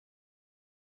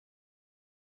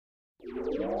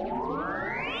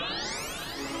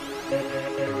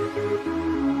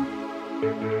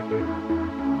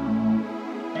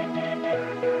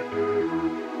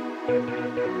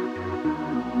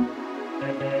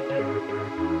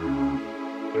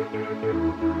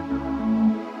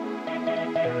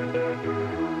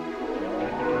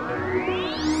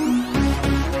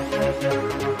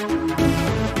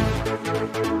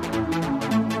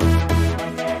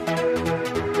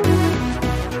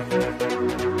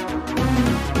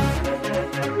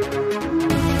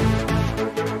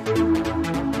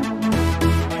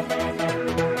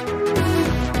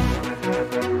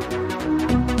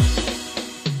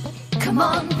Come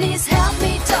on, please help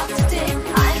me talk today.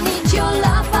 I need your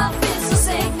love, I feel so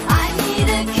sick. I need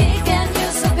a kick and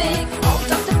you're so big. Oh,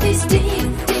 doctor, please deep,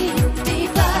 deep,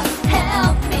 deeper.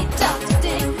 Help me talk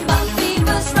today. My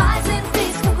fever's rising,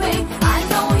 please come quick. I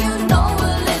know you know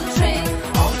a little trick.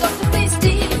 Oh, doctor, please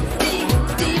deep, deep,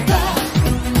 deeper.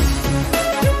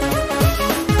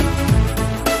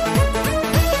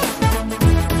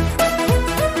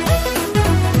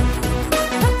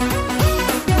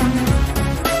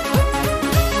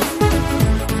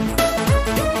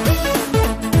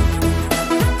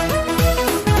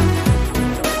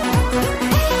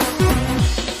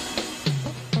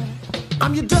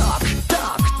 I'm your Dr.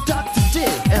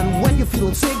 Dick. And when you're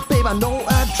feeling sick, babe, I know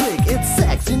a trick. It's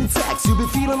sex, you need sex, you'll be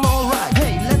feeling alright.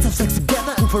 Hey, let's have sex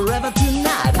together and forever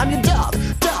tonight. I'm your Dr.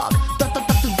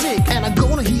 Dick. And I'm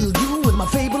gonna heal you with my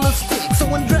fabulous stick. So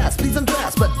undress, please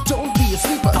undress, but don't be a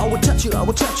sleeper. I will touch you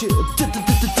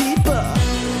deeper.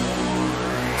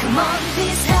 Come on,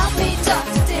 please help me talk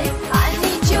today. I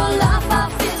need your love, I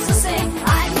feel so sick.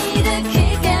 I need a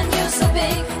kick and you're so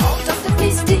big. Oh, doctor,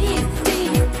 please deep,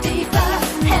 deep, deeper.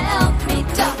 Help me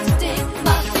talk today.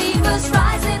 My fever's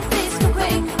rising, please come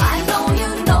quick. I know you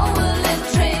know a little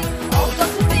trick. Oh,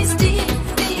 doctor, please deep,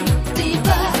 deep,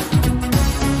 deeper.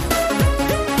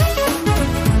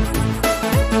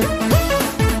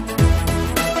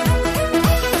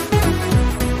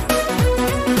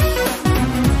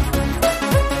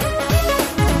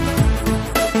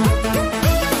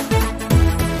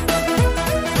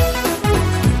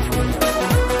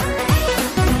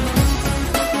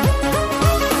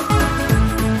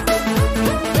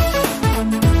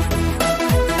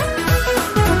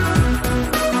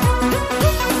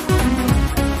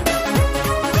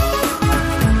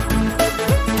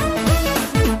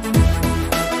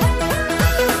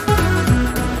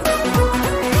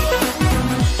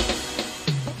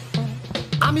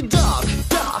 I'm your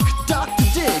Dr.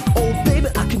 Dick. Oh, baby,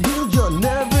 I can heal your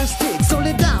nervous tick. So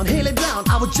lay down,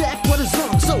 I will check what is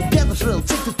wrong. So get the thrill,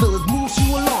 take the pill, it moves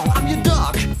you along. I'm your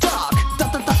Dr.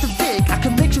 Dick. I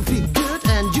can make you feel good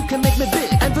and you can make me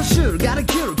big. And for sure, got a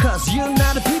cure, cause you're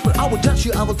not a peeper. I will touch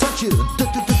you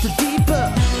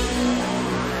deeper.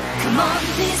 Come on,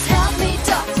 please help me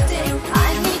talk today.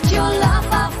 I need your love,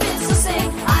 I feel so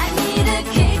sick. I need a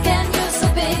kick and you're so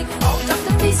big. Oh,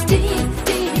 doctor, please deep,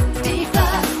 deep,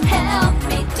 deeper. Help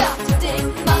me talk today.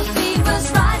 My fever's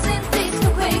rising, please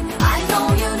come quick. I know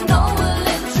you know a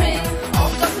little trick.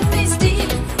 Oh, doctor, please deep,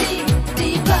 deep,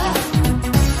 deeper.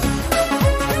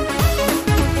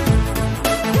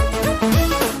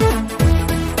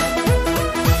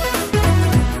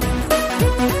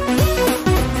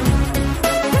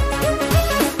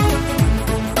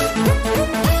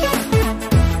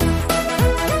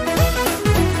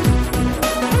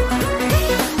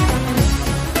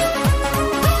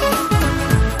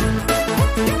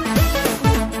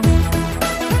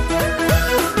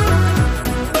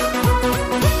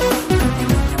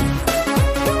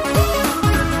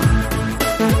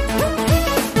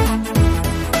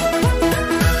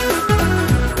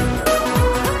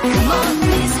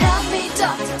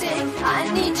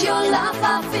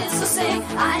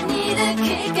 I need a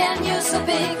kick and you're so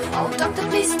big. Oh, doctor,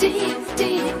 please deep,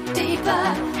 deep, deeper.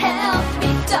 Help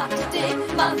me, Dr. Dick.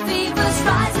 My fever's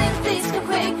rising, please come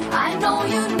quick. I know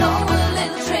you know a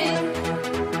little trick.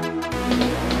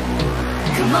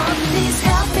 Come on, please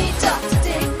help